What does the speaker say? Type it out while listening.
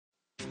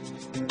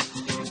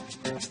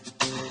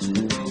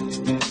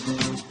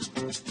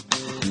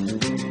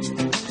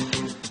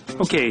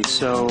Okay,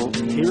 so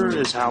here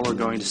is how we're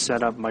going to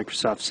set up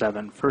Microsoft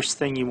 7. First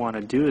thing you want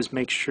to do is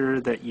make sure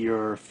that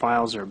your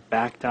files are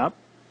backed up.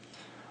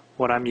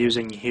 What I'm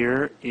using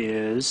here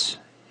is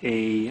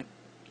a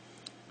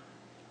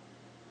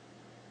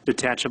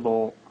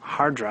detachable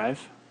hard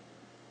drive,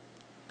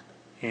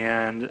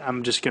 and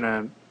I'm just going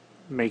to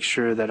make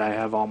sure that I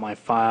have all my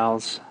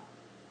files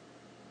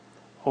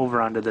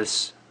over onto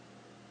this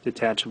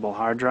detachable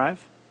hard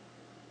drive.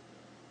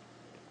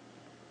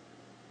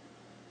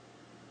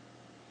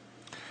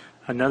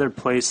 Another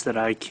place that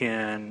I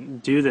can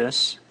do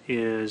this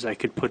is I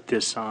could put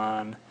this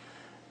on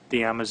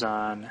the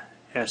Amazon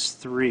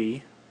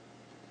S3,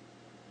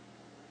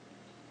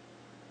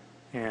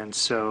 and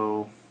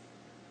so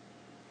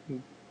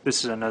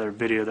this is another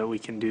video that we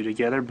can do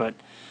together, but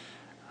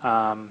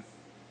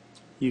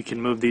you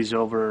can move these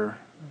over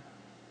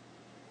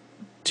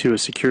to a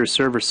secure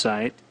server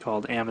site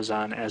called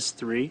Amazon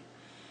S3,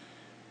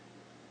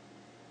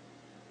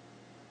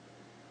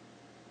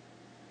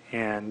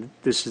 and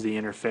this is the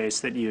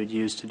interface that you would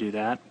use to do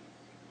that.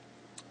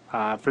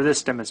 For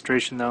this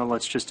demonstration though,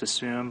 let's just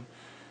assume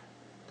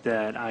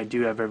that I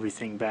do have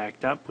everything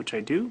backed up, which I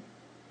do.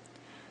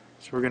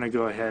 So we're going to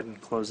go ahead and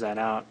close that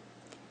out.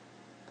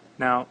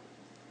 Now,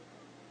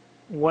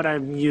 what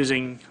I'm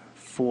using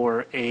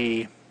for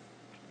a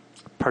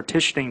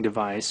partitioning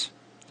device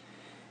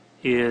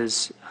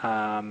is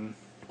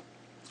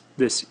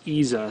this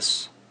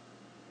EaseUS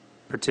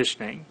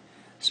partitioning.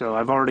 So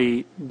I've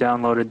already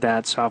downloaded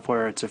that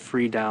software. It's a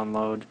free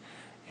download,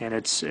 and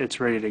it's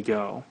ready to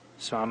go.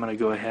 So I'm going to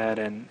go ahead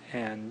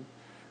and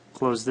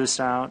close this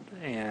out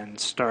and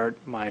start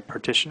my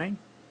partitioning.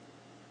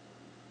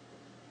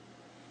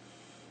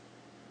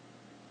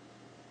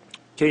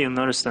 Okay, you'll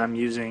notice that I'm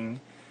using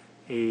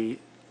a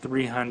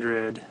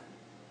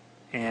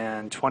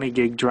 320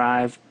 gig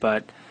drive,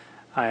 but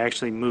I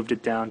actually moved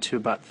it down to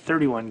about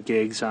 31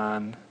 gigs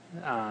on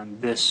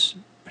this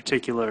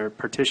particular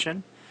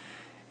partition.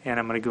 And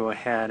I'm going to go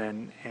ahead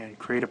and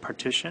create a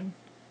partition.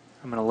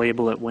 I'm going to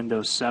label it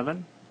Windows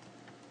 7.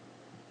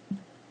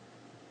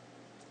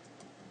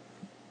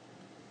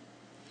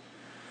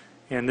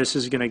 And this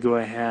is going to go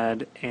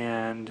ahead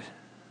and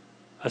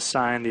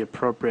assign the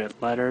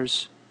appropriate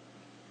letters.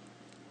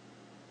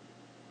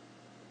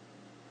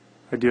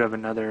 I do have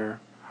another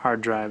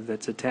hard drive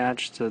that's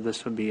attached, so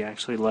this would be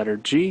actually letter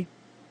G.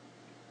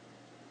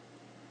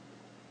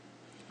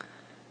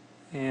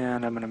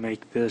 And I'm going to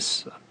make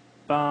this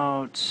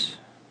about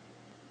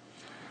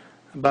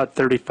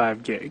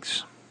 35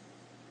 gigs.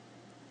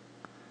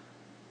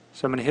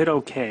 So I'm going to hit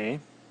OK,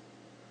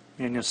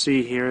 and you'll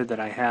see here that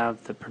I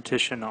have the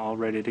partition all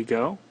ready to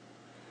go.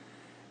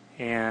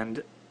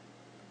 And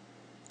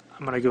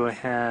I'm going to go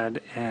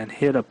ahead and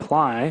hit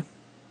Apply.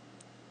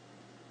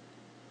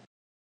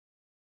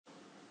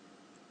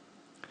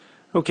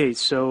 Okay,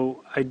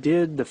 so I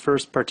did the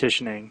first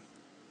partitioning,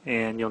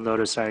 and you'll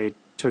notice I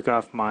took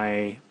off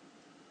my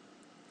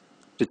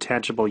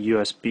detachable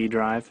USB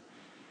drive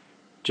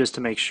just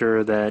to make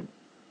sure that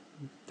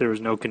there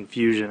was no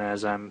confusion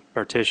as I'm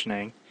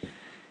partitioning.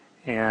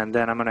 And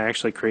then I'm going to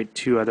actually create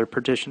two other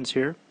partitions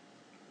here.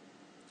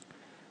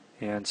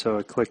 And so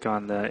I click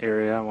on the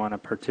area I want to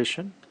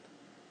partition,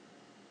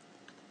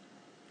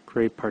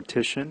 create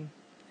partition,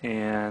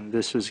 and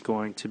this is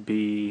going to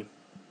be,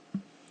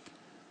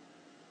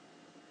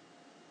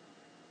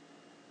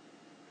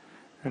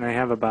 and I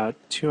have about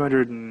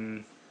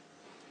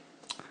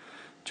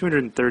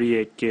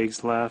 238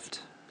 gigs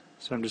left.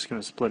 So I'm just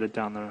going to split it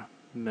down the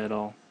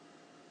middle.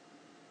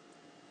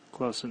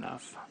 Close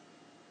enough.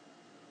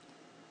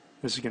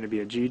 This is going to be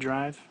a G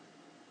drive.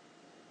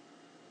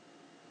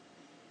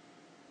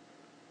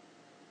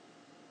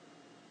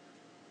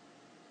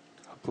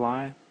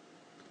 Apply.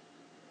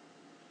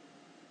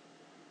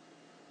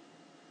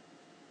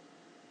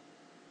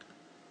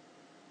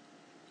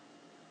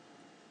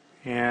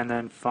 And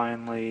then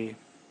finally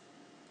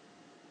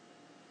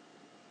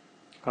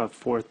a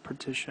fourth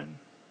partition.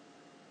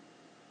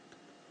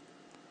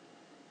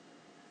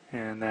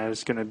 And that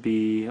is going to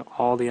be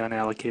all the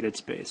unallocated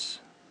space.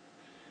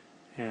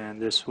 And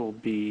this will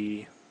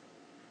be,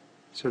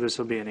 so this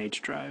will be an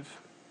H drive.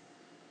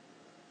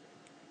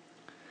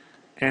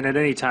 And at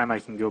any time I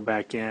can go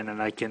back in and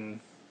I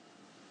can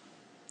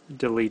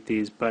delete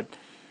these. But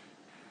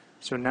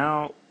so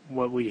now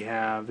what we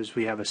have is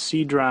we have a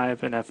C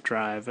drive, an F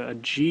drive, a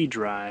G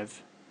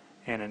drive,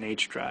 and an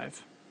H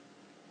drive.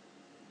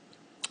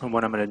 And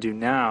what I'm going to do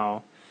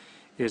now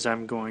is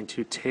I'm going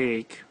to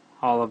take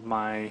all of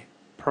my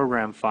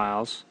program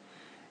files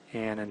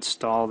and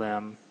install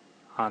them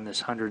on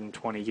this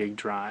 120 gig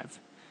drive,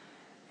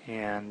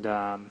 and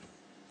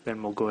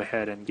then we'll go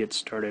ahead and get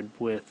started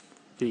with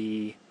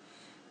the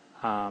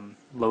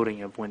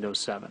loading of Windows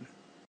 7.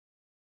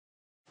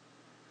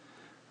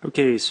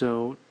 Okay,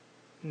 so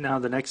now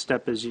the next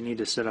step is you need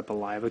to set up a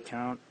live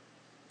account.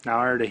 Now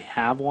I already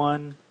have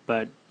one,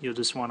 but you'll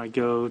just want to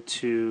go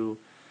to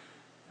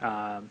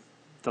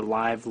the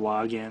live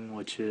login,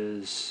 which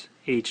is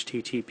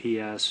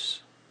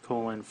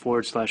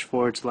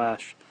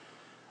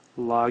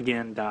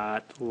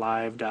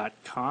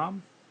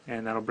https://login.live.com,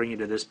 and that'll bring you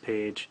to this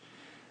page.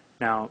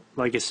 Now,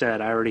 like I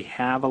said, I already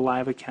have a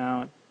live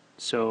account,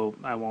 so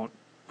I won't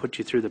put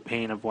you through the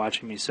pain of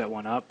watching me set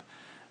one up.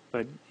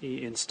 But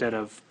instead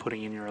of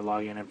putting in your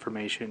login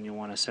information, you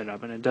want to set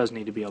up, and it does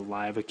need to be a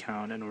live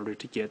account in order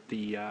to get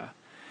the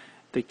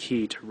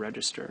key to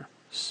register.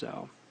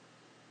 So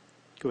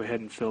go ahead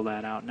and fill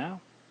that out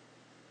now.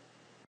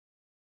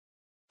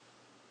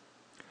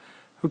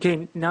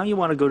 Okay, now you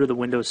want to go to the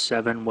Windows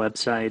 7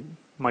 website.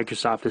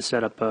 Microsoft has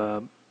set up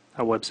a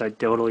website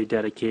totally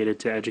dedicated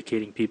to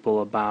educating people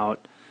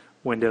about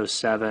Windows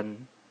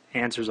 7,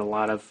 answers a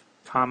lot of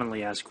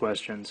commonly asked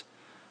questions.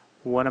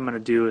 What I'm going to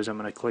do is I'm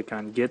going to click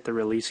on Get the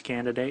Release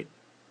Candidate,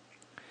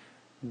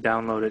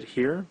 download it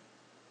here,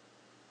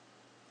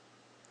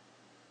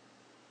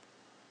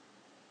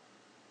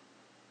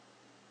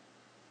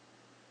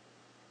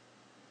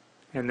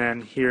 and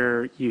then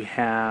here you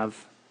can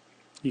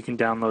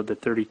download the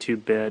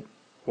 32-bit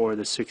or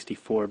the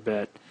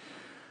 64-bit.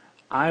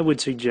 I would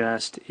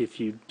suggest, if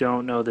you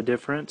don't know the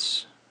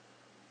difference,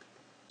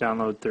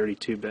 download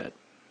 32-bit.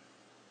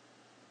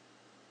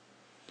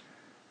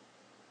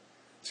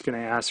 It's going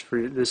to ask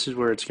for, this is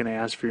where it's going to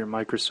ask for your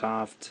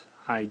Microsoft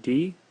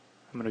ID.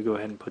 I'm going to go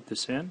ahead and put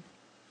this in.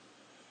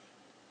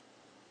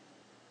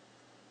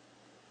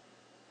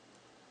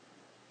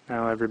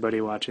 Now everybody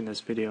watching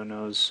this video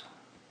knows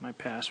my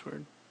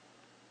password.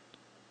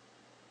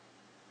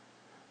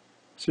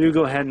 So you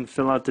go ahead and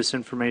fill out this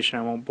information.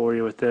 I won't bore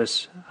you with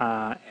this.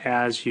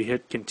 As you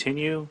hit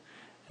continue,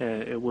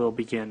 it will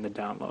begin the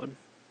download.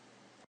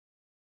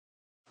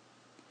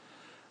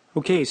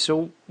 Okay,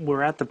 so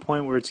we're at the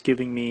point where it's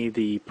giving me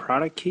the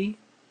product key.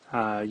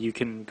 You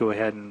can go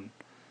ahead and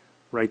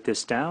write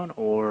this down,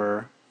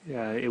 or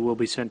it will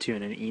be sent to you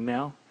in an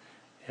email,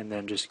 and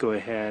then just go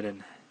ahead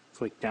and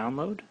click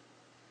download.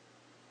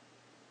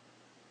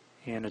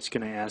 And it's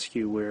going to ask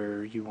you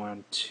where you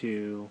want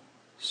to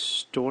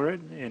store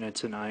it, and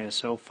it's an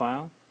ISO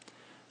file.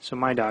 So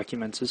My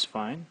Documents is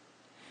fine.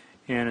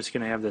 And it's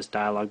going to have this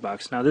dialog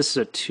box. Now this is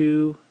a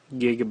 2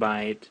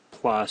 GB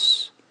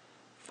plus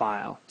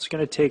file. It's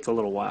going to take a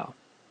little while.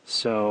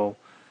 So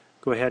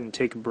go ahead and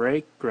take a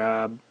break,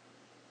 grab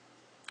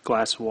a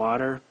glass of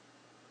water.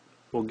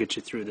 We'll get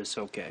you through this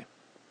okay.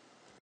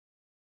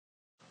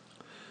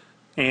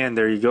 And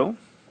there you go.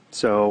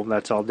 So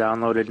that's all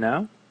downloaded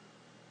now.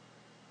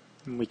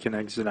 And we can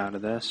exit out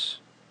of this.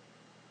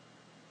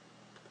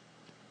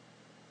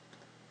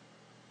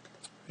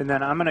 And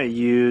then I'm going to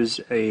use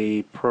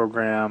a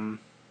program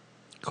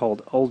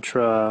called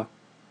Ultra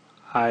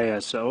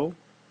ISO.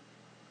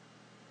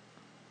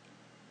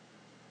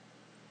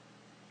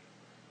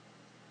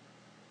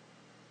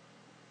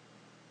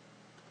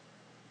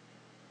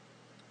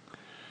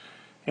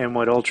 And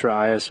what Ultra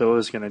ISO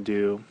is going to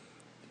do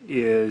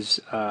is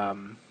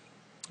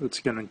it's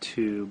going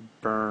to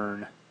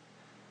burn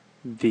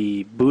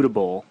the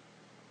bootable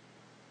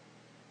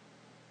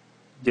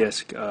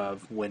disk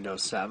of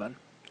Windows 7,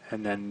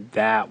 and then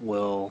that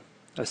will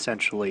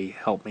essentially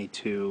help me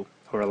to,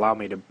 or allow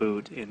me to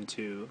boot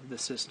into the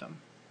system.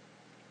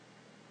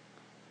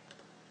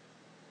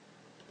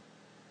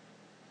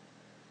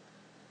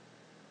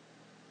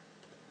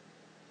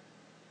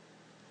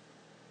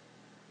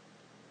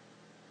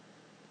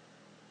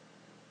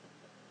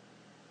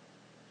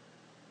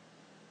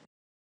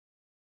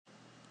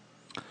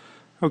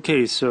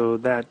 Okay, so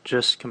that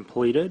just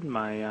completed.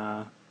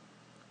 My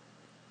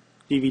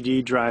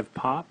DVD drive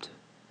popped.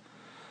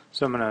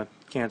 So I'm going to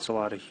cancel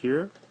out of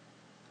here.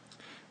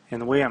 And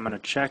the way I'm going to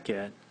check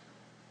it,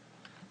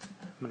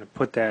 I'm going to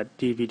put that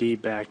DVD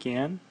back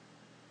in.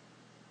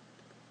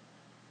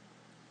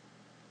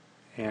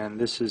 And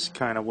this is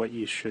kind of what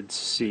you should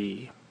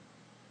see.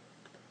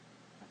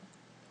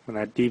 When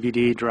that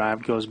DVD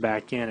drive goes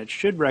back in, it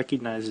should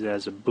recognize it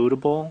as a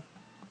bootable.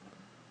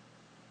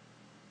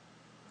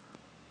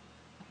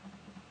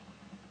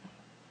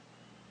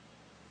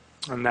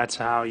 And that's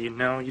how you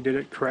know you did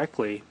it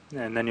correctly.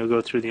 And then you'll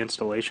go through the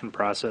installation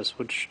process,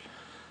 which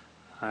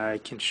I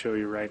can show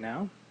you right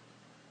now.